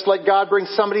pray and just let God bring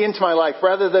somebody into my life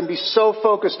rather than be so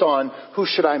focused on who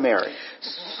should I marry.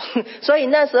 所以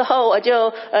那时候我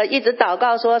就一直祷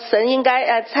告说，神应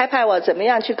该差派我怎么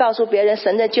样去告诉别人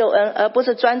神的救恩，而不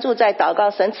是专注在祷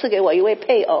告神赐给我一位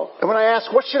配偶。 And when I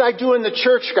asked, what should I do in the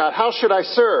church, God? How should I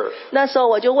serve? 那时候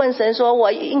我就问神说，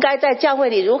我应该在教会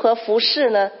里如何服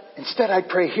侍呢？ Instead I'd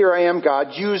pray, here I am,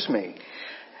 God, use me.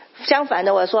 相反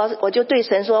的，我就对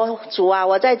神说，主啊，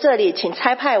我在这里，请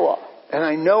差派我。 And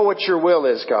I know what your will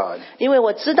is, God, 因为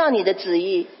我知道你的旨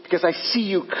意， because I see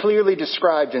you clearly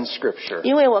described in Scripture.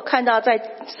 因为我看到在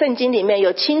圣经里面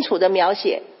有清楚的描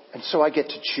写， And so I get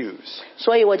to choose.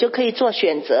 所以我就可以做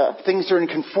选择， Things are in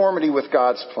conformity with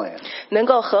God's plan. 能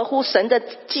够合乎神的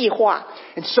计划。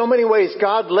 In so many ways,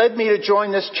 God led me to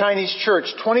join this Chinese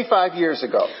church 25 years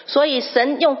ago. 所以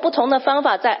神用不同的方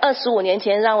法，在25年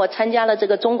前让我参加了这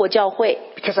个中国教会。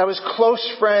 Because I was close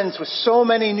friends with so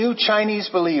many new Chinese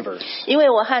believers. 因为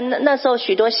我和那时候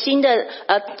许多新的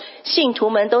信徒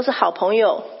们都是好朋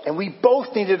友， And we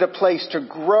both needed a place to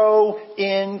grow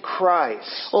in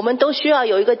Christ. 我们都需要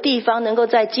有一个地方能够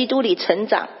在基督里成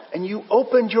长。 And you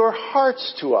opened your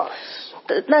hearts to us.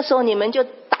 那时候你们就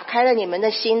打开了你们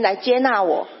的心来接纳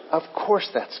我。 Of course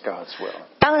that's God's will.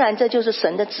 当然这就是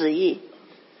神的旨意。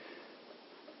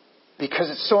 Because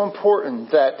it's so important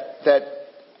that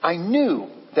I knew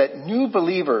that new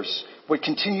believers would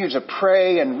continue to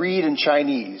pray and read in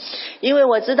Chinese. 因为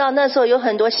我知道那时候有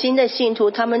很多新的信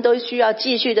徒，他们都需要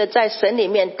继续的在神里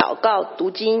面祷告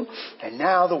读经。 And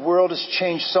now the world has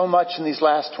changed so much in these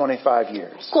last 25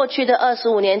 years 过去的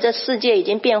25年，这世界已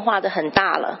经变化得很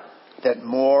大了。 that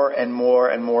more and more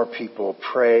and more people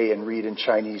pray and read in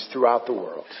Chinese throughout the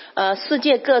world. 世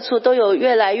界各处都有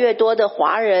越来越多的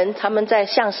华人，他们在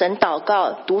向神祷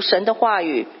告，读神的话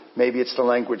语。 Maybe it's the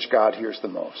language God hears the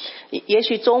most. 也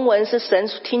许中文是神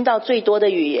听到最多的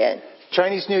语言。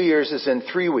 Chinese New Year's is in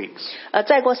 3 weeks.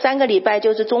 再过3个礼拜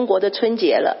就是中国的春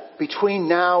节了。 Between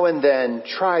now and then,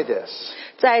 try this.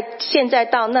 在现在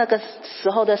到那个时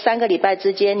候的3个礼拜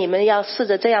之间，你们要试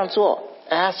着这样做。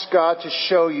 Ask God to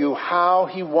show you how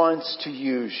He wants to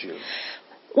use you.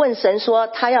 问神说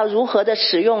他要如何的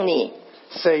使用你。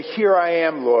 Say, here I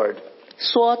am, Lord.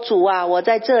 说主啊，我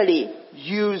在这里，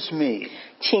 Use me.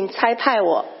 请差派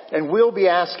我。 And we'll be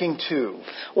asking too.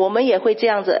 我们也会这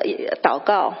样子祷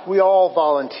告。 We all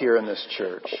volunteer in this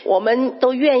church. 我们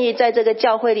都愿意在这个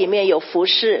教会里面有服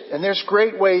事。 And there's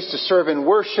great ways to serve in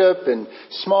worship and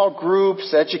small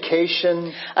groups,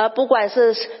 education. 不管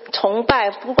是崇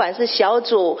拜，不管是小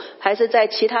组，还是在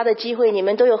其他的机会，你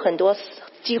们都有很多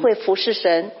机会服侍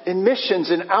神。 In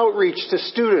missions and outreach to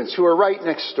students who are right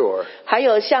next door. 还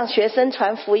有向学生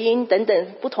传福音等等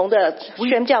不同的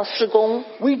宣教事工。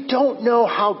 We don't know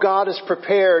how God has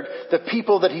prepared the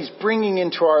people that He's bringing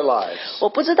into our lives. 我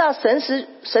不知道神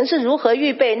是如何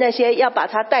预备那些要把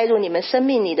他带入你们生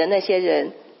命里的那些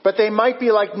人。 But they might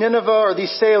be like Nineveh or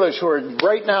these sailors who are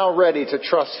right now ready to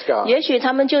trust God. 也许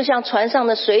他们就像船上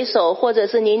的水手，或者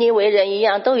是尼尼微人一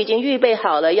样，都已经预备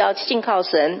好了要信靠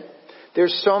神。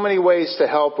 There's so many ways to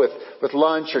help with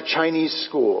lunch or Chinese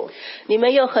school. 你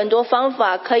们有很多方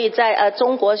法可以在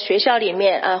中国学校里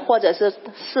面或者是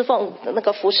侍奉那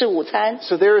个服侍午餐。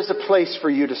 So there is a place for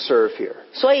you to serve here.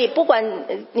 所以不管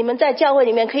你们在教会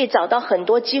里面可以找到很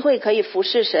多机会可以服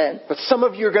侍神。 But some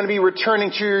of you are going to be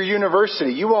returning to your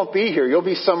university. You won't be here. You'll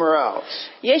be somewhere else.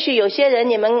 也许有些人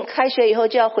你们开学以后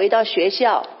就要回到学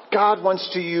校。 God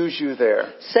wants to use you there.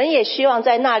 神也希望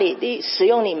在那里使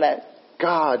用你们。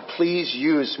 God, please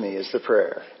use me is the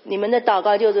prayer. 你们的祷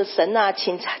告就是神啊，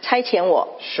请差遣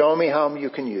我。 Show me how you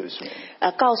can use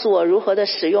me. 告诉我如何的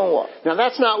使用我。 Now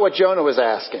that's not what Jonah was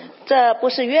asking. 这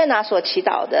不是约拿所祈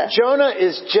祷的。 Jonah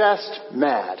is just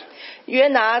mad. 约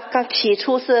拿刚起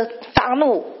初是发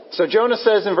怒。 So Jonah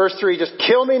says in verse 3, just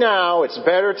kill me now. It's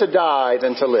better to die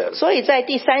than to live. 所以在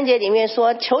第3节里面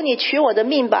说，求你取我的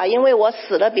命吧，因为我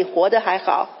死了比活着还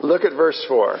好。 Look at verse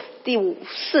 4. 第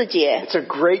4节， It's a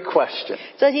great question.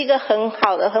 这是一个很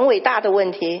好的、很伟大的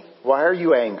问题。 Why are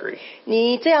you angry?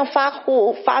 你这样发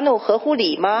怒合乎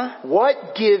理吗？ What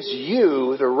gives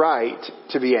you the right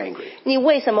to be angry? 你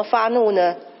为什么发怒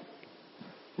呢？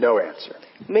 No answer.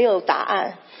 没有答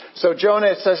案。 So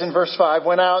Jonah, it says in verse 5,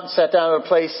 went out and sat down at a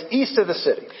place east of the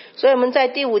city. 所以我们在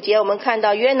第5节我们看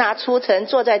到约拿出城，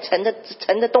坐在城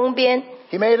的东边。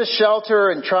 He made a shelter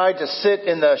and tried to sit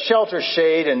in the shelter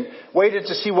shade and waited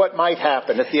to see what might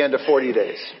happen at the end of 40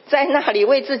 days. 在那里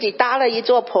为自己搭了一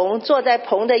座棚，坐在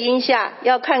棚的荫下，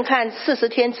要看看40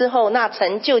天之后那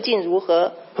城究竟如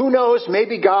何。 Who knows?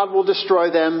 Maybe God will destroy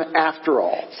them after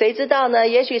all. 谁知道呢？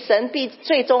也许神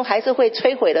最终还是会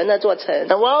摧毁了那座城。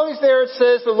 And while he's there, it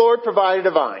says the Lord provided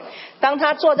a vine. 当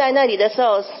他坐在那里的时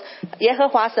候，耶和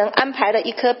华神安排了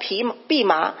一棵蓖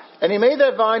麻。 And he made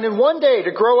that vine in one day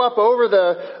to grow up over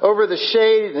the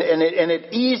shade, and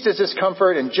it eased his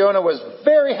discomfort, and Jonah was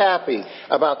very happy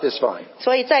about this vine.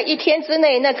 所以在1天之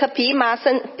内，那棵蓖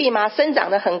麻生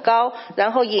长得很高，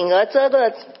然后引而遮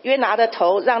了约拿的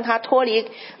头，让他脱离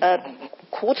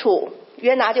苦楚。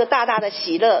约拿就大大的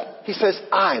喜乐。 He says,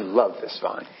 I love this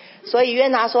vine. 所以约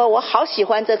拿说：“我好喜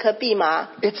欢这棵蓖麻，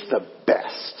 It's the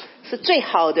best. 是最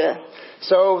好的。”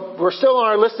 So we're still on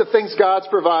our list of things God's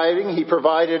providing. He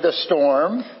provided a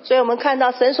storm, 所以我们看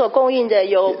到神所供应的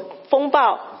有风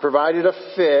暴、 provided a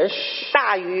fish,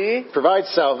 大鱼、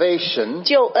 provides salvation,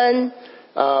 救恩，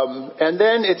 and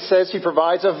then it says he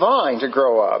provides a vine to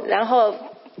grow up. 然后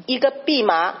一个蓖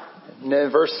麻。 And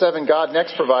in verse 7, God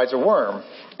next provides a worm,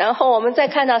 然后我们再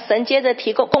看到神接着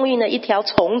供应了一条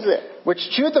虫子，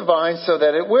 which chewed the vine so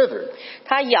that it withered.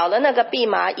 它咬了那个蓖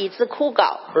麻，以致枯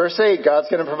槁。 Verse 8, God's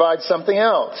going to provide something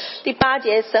else. 第8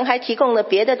节，神还提供了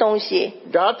别的东西，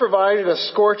 God provided a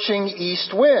scorching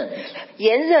east wind.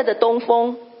 炎热的东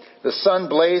风， The sun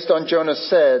blazed on Jonah's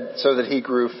head so that he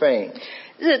grew faint.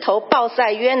 日头暴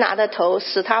晒约拿的头，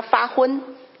使他发昏。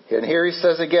 And here he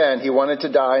says again, he wanted to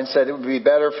die and said it would be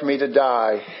better for me to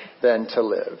die than to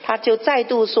live. 他就再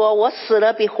度说：“我死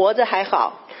了比活着还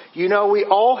好。” You know, we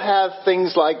all have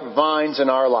things like vines in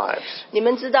our lives. 你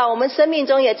们知道，我们生命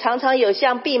中也常常有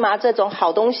像蓖麻这种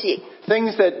好东西。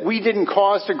 Things that we didn't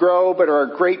cause to grow but are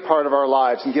a great part of our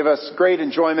lives and give us great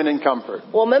enjoyment and comfort.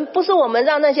 不是我们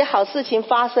让那些好事情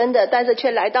发生的，但是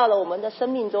却来到了我们的生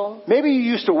命中。 Maybe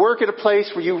you used to work at a place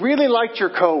where you really liked your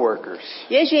coworkers.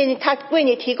 也许他为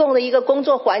你提供了一个工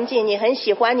作环境，你很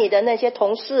喜欢你的那些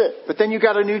同事。 But then you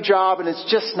got a new job and it's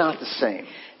just not the same.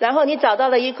 然后你找到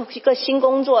了一个新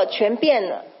工作，全变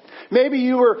了。 Maybe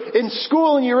you were in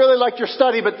school and you really liked your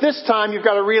study, but this time you've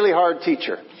got a really hard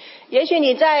teacher. 也许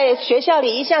你在学校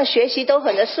里一向学习都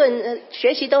很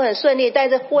顺利，但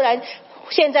是忽然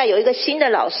现在有一个新的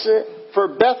老师。 For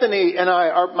Bethany and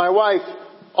my wife,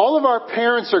 all of our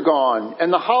parents are gone,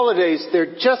 and the holidays,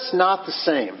 they're just not the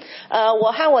same.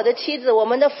 我和我的妻子，我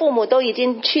们的父母都已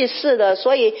经去世了，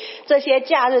所以这些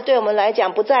假日对我们来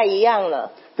讲不再一样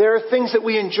了。There are things that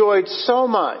we enjoyed so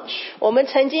much. 我们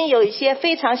曾经有一些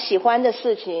非常喜欢的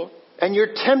事情， And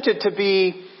you're tempted to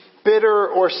be bitter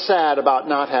or sad about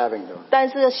not having them. 但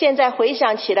是现在回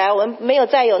想起来，我们没有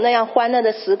再有那样欢乐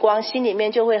的时光，心里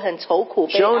面就会很愁苦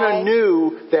悲 Jonah 哀。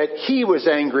 knew that he was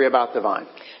angry about the vine.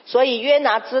 所以约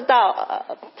拿知道，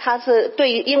他是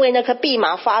因为那颗蓖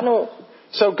麻发怒。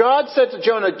 So God said to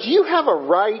Jonah, do you have a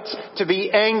right to be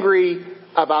angry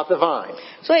about the vine?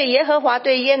 所以耶和华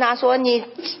对约拿说：“你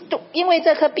因为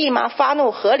这颗蓖麻发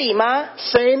怒，合理吗？”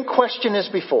 Same question as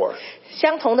before.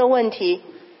 相同的问题。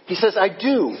 He says, I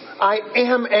do. I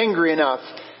am angry enough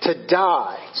to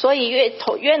die. 所以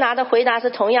约拿的回答是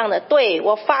同样的，对，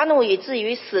我发怒以至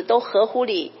于死都合乎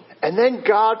理。 And then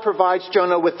God provides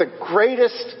Jonah with the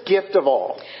greatest gift of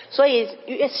all. 所以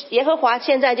耶和华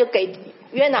现在就给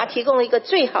约拿提供了一个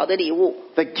最好的礼物，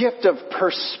 The gift of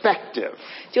perspective.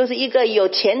 就是一个有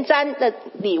前瞻的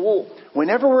礼物。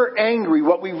 Whenever we're angry,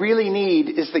 what we really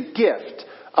need is the gift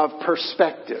of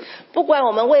perspective. 不管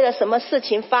我们为了什么事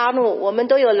情发怒，我们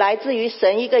都有来自于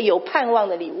神一个有盼望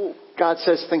的礼物。 God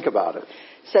says, think about it.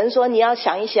 神说你要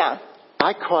想一想，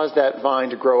 I caused that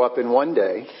vine to grow up in one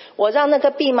day, 我让那颗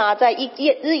蓖麻在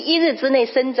一日之内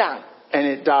生长，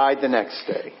 and it died the next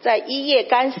day. 在一夜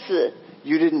干死。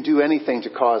 You didn't do anything to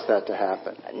cause that to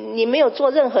happen. 你没有做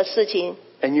任何事情，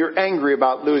 And you're angry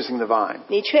about losing the vine.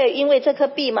 你却因为这颗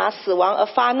蓖麻死亡而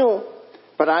发怒。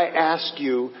 But I asked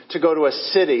you to go to a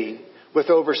city with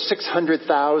over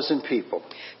 600,000 people,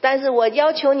 但是我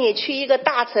要求你去一个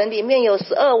大城，里面有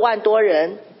12万多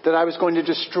人。 that I was going to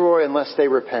destroy unless they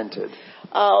repented.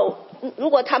 如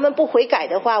果他们不悔改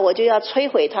的话，我就要摧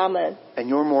毁他们。 And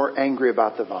you're more angry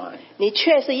about the vine. 你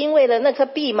却是因为了那颗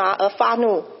蓖麻而发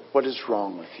怒， What is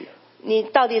wrong with you? 你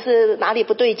到底是哪里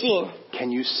不对劲？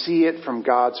 Can you see it from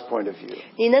God's point of view?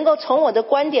 你能够从我的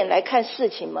观点来看事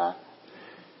情吗？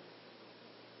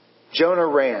 Jonah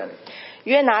ran,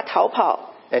 约拿逃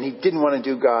跑， and he didn't want to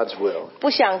do God's will. 不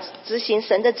想执行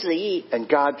神的旨意， And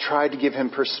God tried to give him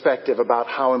perspective about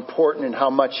how important and how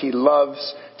much he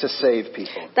loves to save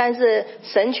people. 但是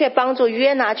神却帮助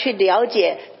约拿去了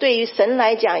解，对于神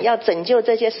来讲，要拯救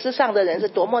这些世上的人是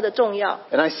多么的重要。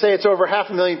 And I say it's over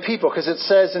 500,000 people because it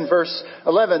says in verse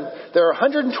 11, there are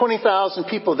 120,000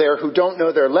 people there who don't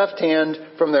know their left hand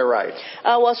from their right.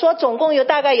 我说总共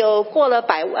大概有过了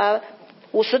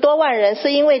50多万人，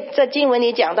是因为这经文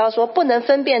里讲到说不能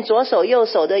分辨左手右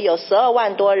手的有12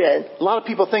万多人。 A lot of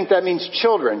people think that means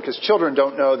children because children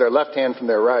don't know their left hand from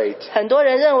their right. 很多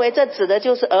人认为这指的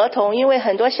就是儿童，因为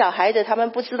很多小孩子他们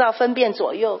不知道分辨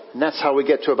左右， And that's how we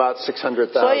get to about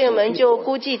 600,000所以我们就 people.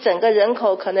 估计整个人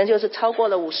口可能就是超过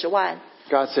了50万。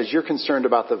 God says, you're concerned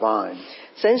about the vine.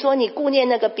 神说你顾念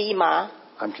那个蓖麻，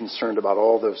 I'm concerned about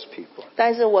all those people.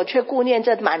 但是我却顾念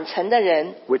这满城的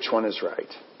人， Which one is right?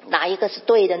 哪一个是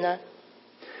对的呢？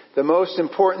 The most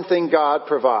important thing God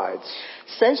provides,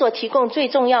 神所提供最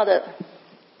重要的，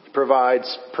 He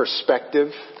provides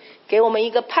perspective. 给我们一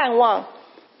个盼望。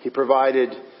 He provided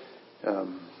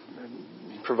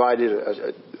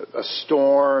a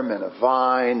storm and a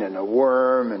vine and a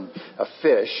worm and a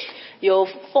fish. 有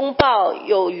风暴，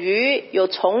有鱼，有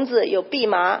虫子，有蓖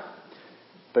麻。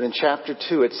 But in chapter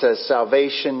 2 it says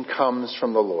salvation comes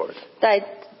from the Lord. 在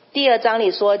第2章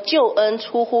里说，救恩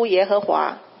出乎耶和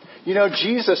华。 You know,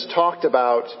 Jesus talked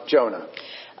about Jonah.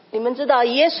 你们知道，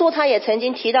耶稣他也曾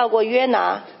经提到过约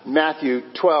拿。 Matthew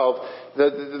 12,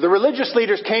 the religious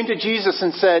leaders came to Jesus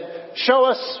and said, show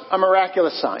us a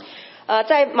miraculous sign.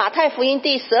 在马太福音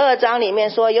第12章里面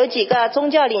说，有几个宗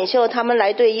教领袖他们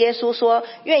来对耶稣说，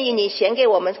愿意你显给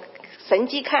我们神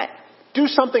迹看。 Do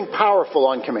something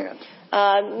powerful on command.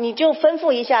 你就吩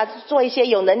咐一下，做一些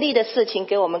有能力的事情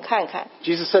给我们看看。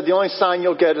 Jesus said the only sign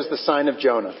you'll get is the sign of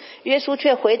Jonah. 耶稣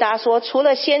却回答说，除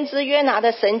了先知约拿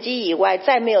的神迹以外，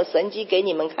再没有神迹给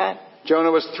你们看。 Jonah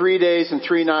was 3 days and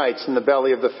 3 nights in the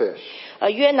belly of the fish.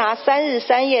 约拿3日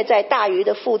3夜在大鱼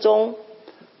的腹中。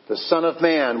 The Son of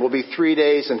Man will be 3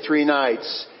 days and 3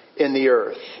 nights in the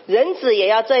earth. 人子也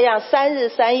要这样3日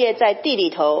3夜在地里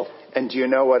头。 And do you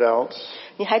know what else?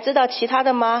 你还知道其他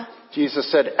的吗？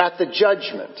 Jesus said, at the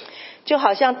judgment, 就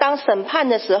好像当审判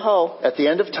的时候， at the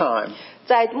end of time,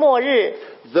 在末日，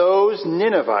 those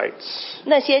Ninevites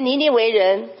那些尼尼微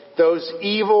人 those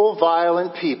evil,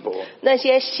 violent people 那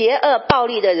些邪恶暴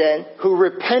力的人， who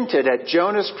repented at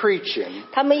Jonah's preaching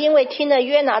他们因为听了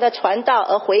约拿的传道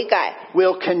而悔改，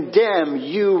 will condemn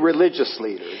you religious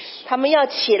leaders 他们要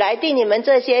起来定你们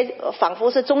这些仿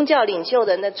佛是宗教领袖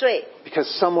人的罪， because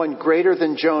someone greater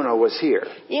than Jonah was here,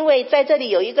 因为在这里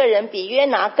有一个人比约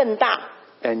拿更大，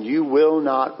 and you will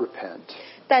not repent.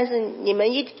 但是你们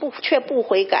却不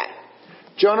悔改。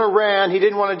 Jonah ran. He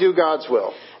didn't want to do God's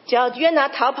will. 只要约拿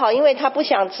逃跑，因为他不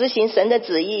想执行神的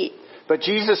旨意。 But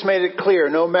Jesus made it clear,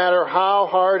 no matter how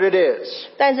hard it is,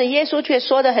 但是耶稣却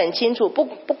说得很清楚，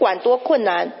不管多困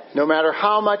难， no matter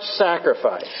how much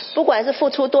sacrifice. 不管是付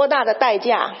出多大的代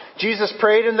价， Jesus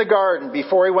prayed in the garden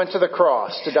before he went to the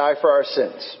cross to die for our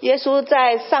sins. 耶稣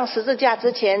在上十字架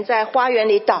之前，在花园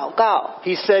里祷告。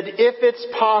 He said, if it's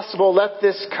possible, let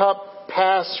this cup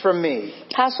pass from me,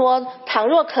 他说：“倘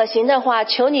若可行的话，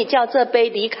求你叫这杯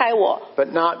离开我。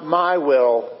 but not my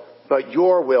will, but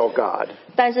your will, God.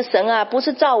 但是神啊，不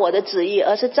是照我的旨意，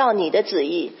而是照你的旨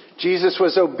意。 Jesus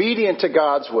was obedient to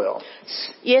God's will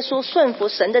耶稣顺服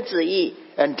神的旨意，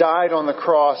 and died on the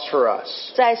cross for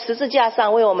us. 在十字架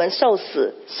上为我们受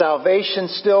死。 Salvation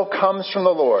still comes from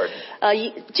the Lord.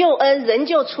 救恩仍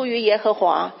旧出于耶和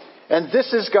华。 And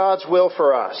this is God's will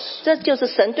for us, 这就是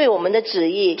神对我们的旨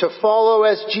意， to follow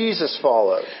as Jesus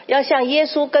followed, 要像耶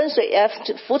稣跟随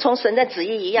服从神的旨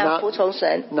意一样服从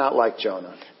神， not like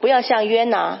Jonah. 不要像约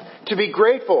拿。 To be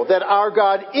grateful that our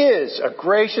God is a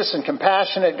gracious and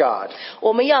compassionate God,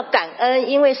 我们要感恩，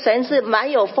因为神是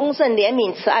满有丰盛怜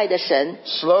悯慈爱的神，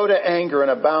 slow to anger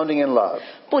and abounding in love.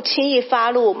 不轻易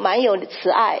发怒，满有慈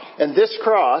爱。 And this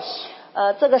cross,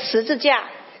 这个十字架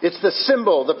it's the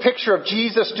symbol, the picture of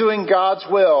Jesus doing God's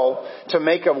will to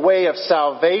make a way of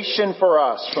salvation for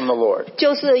us from the Lord.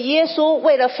 就是耶稣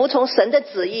为了服从神的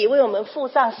旨意，为我们付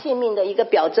上性命的一个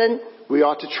表征。 We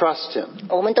ought to trust him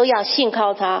我们都要信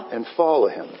靠他， and follow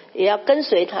him. 也要跟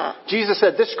随他。 Jesus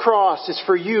said, this cross is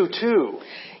for you too.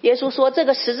 耶稣说，这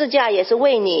个十字架也是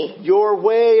为你， Your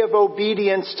way of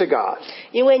obedience to God.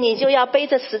 因为你就要背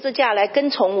着十字架来跟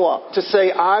从我， To say,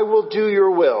 I will do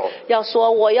your will. 要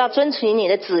说我要遵循你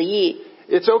的旨意。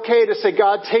 It's okay to say,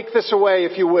 God, take this away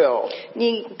if you will.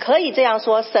 你可以这样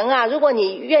说，神啊，如果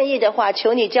你愿意的话，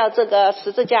求你叫这个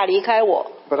十字架离开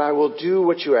我， But I will do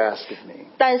what you ask of me.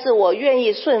 但是我愿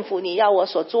意顺服你要我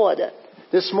所做的。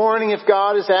 This morning, if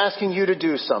God is asking you to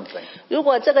do something 如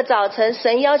果这个早晨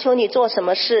神要求你做什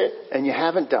么事， and you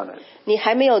haven't done it, 你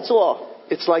还没有做，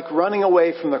 it's like running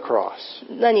away from the cross.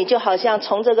 那你就好像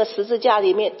从这个十字架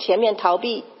里面前面逃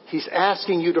避。 He's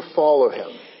asking you to follow him.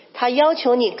 他要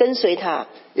求你跟随他。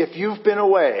 If you've been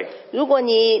away, 如果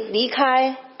你离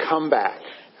开， come back.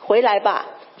 回来吧。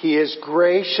 He is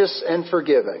gracious and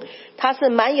forgiving. 他是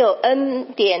满有恩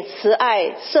典、慈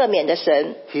爱、赦免的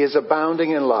神， He is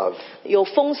abounding in love. 有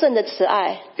丰盛的慈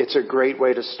爱。 It's a great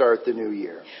way to start the new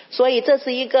year. 所以这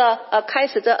是一个开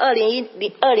始这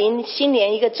2020新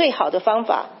年一个最好的方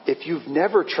法。 If you've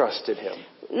never trusted him,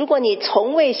 如果你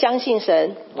从未相信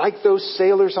神， like those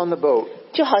sailors on the boat,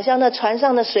 就好像那船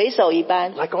上的水手一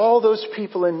般， like all those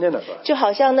people in Nineveh, 就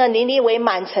好像那尼尼微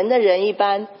满城的人一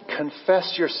般，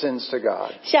 confess your sins to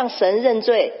God 向神认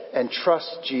罪， and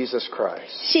trust Jesus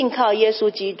Christ. 信靠耶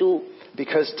稣基督。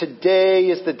 Because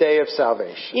today is the day of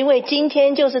salvation. 因为今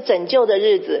天就是拯救的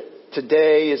日子，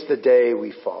 Today is the day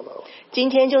we follow. 今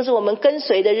天就是我们跟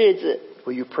随的日子。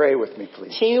 Will you pray with me,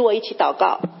 please? 请与我一起祷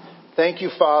告。 Thank you,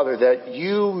 Father, that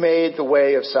you made the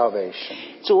way of salvation.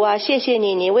 主啊，谢谢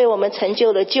你，你为我们成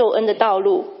就了救恩的道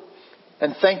路。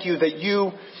 And thank you that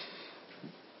you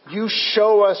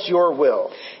show us your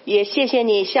will. 也谢谢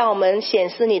你向我们显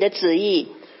示你的旨意，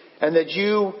 And that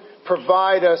you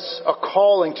provide us a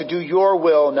calling to do your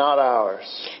will, not ours.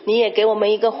 你也给我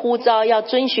们一个呼召，要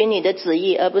遵循你的旨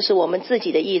意，而不是我们自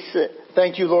己的意思。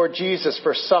 Thank you, Lord Jesus,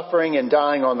 for suffering and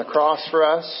dying on the cross for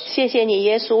us. 谢谢你，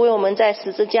耶稣为我们在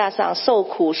十字架上受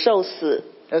苦受死。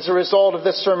 As a result of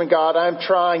this sermon, God, I'm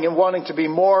trying and wanting to be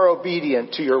more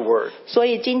obedient to your word. 所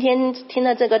以今天听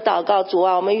了这个祷告，主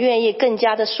啊，我们愿意更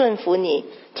加的顺服你。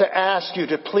 To ask you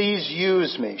to please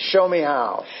use me. Show me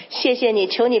how. 谢谢你，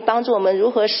求你帮助我们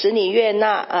如何使你悦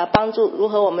纳，帮助如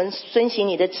何我们遵行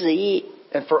你的旨意，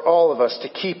 And for all of us to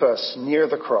keep us near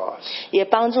the cross. 也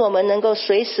帮助我们能够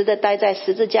随时的待在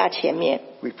十字架前面。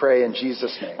 We pray in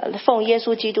Jesus' name. 奉耶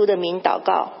稣基督的名祷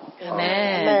告。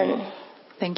 Amen. Amen